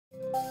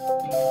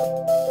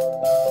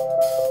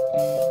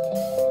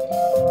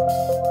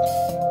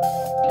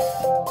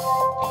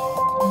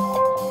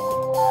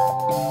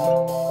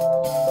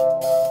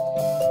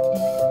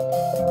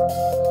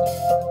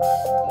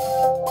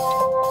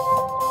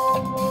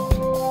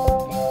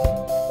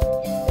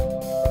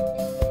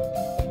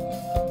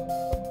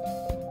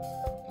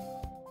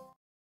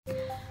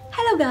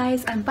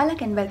guys, I'm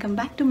Palak and welcome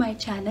back to my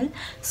channel.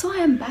 So I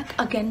am back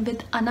again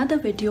with another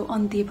video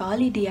on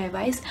Diwali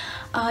DIYs.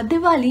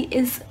 Diwali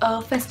is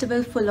a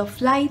festival full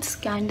of lights,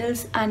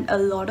 candles and a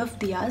lot of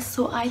diyas.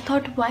 So I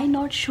thought why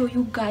not show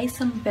you guys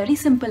some very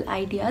simple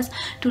ideas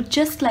to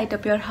just light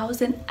up your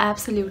house in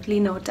absolutely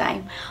no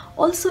time.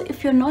 Also,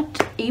 if you're not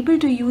able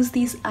to use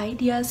these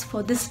ideas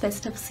for this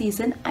festive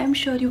season, I'm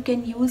sure you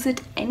can use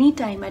it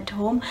anytime at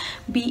home,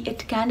 be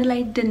it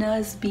candlelight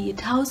dinners, be it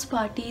house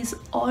parties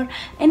or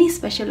any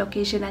special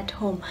occasion at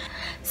home.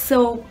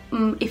 So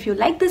if you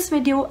like this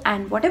video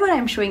and whatever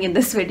I'm showing in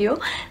this video,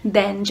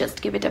 then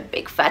just give it a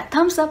big fat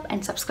thumbs up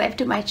and subscribe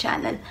to my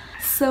channel.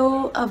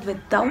 So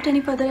without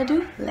any further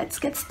ado, let's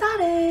get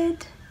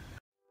started.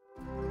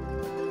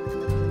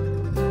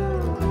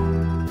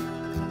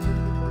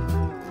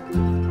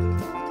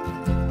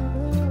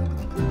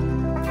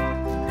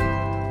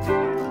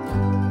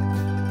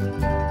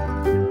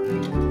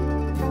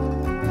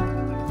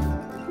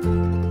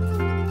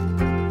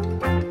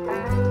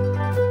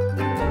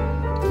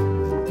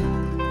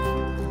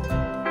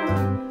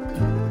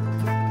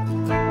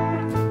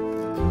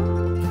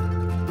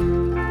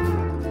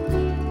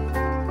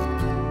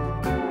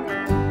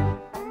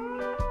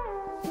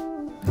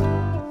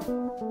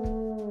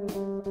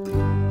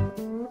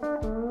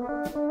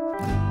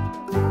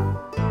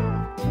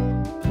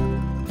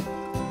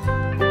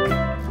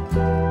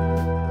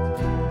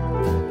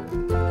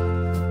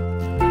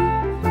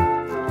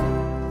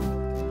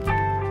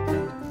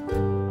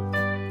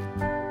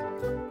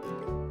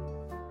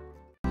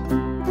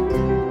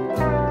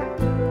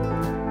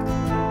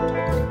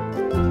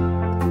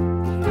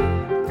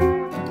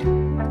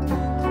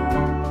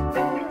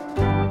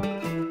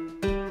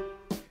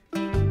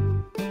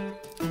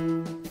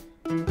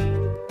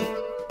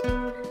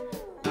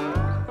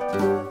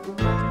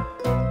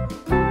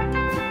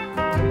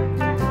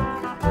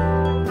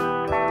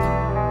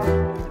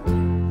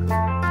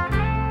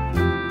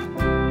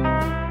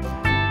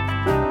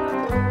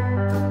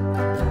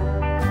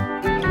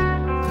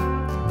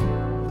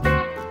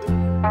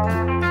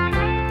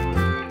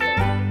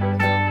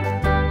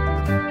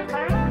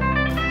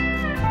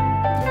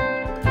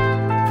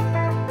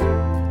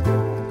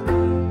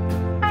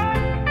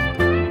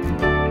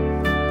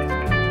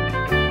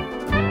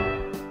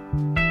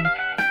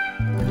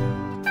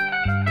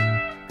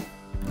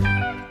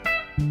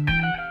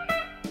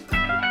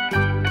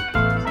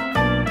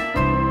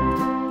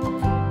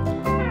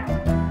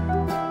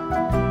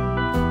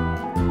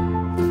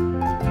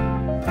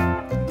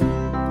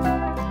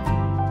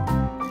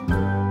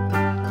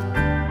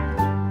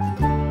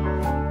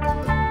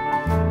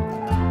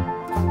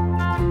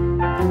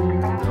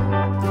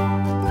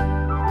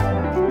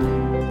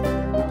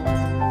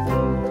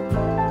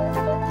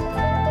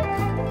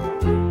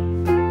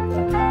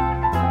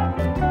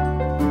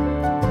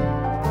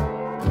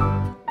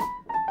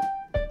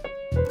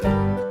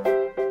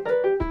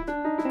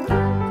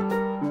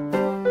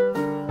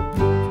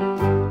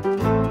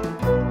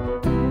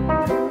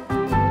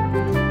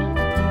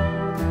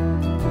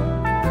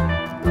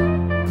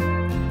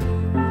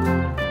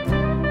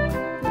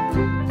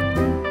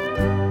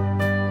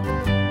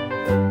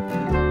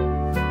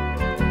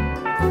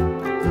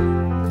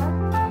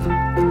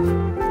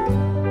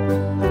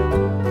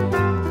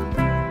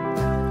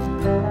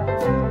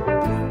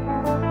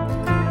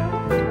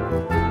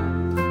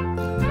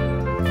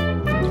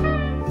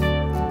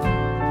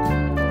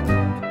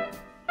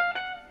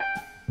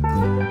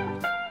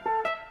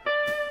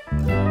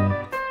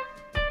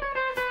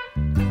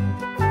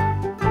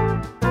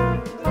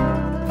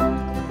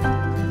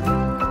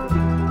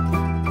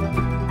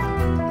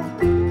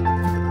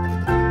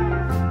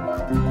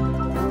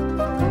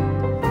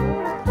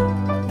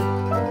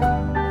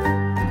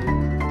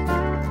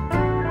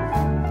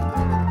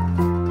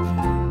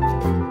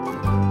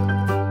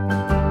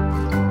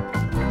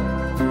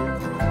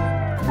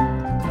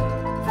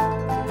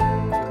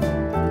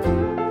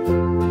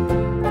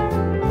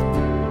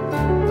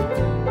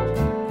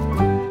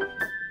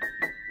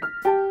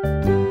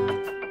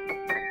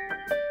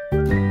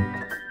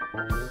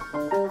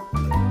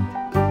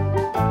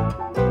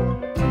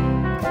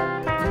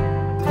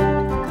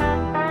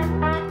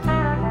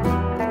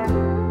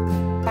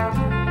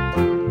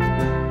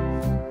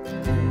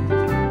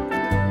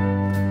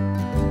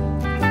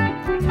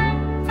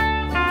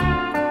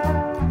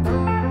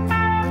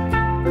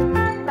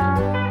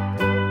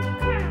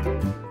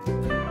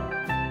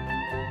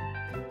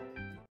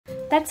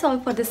 That's all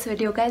for this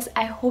video guys.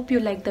 I hope you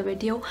liked the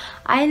video.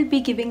 I'll be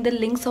giving the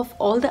links of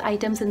all the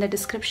items in the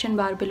description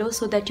bar below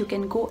so that you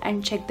can go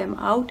and check them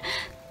out.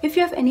 If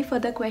you have any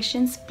further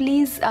questions,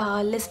 please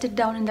list it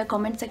down in the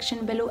comment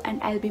section below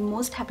and I'll be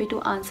most happy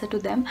to answer to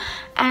them.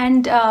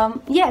 And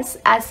yes,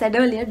 as said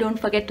earlier, don't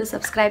forget to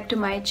subscribe to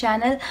my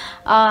channel.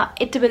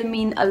 It will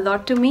mean a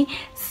lot to me.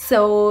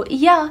 So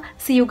yeah,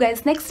 see you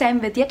guys next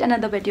time with yet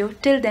another video.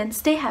 Till then,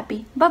 stay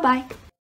happy. Bye bye.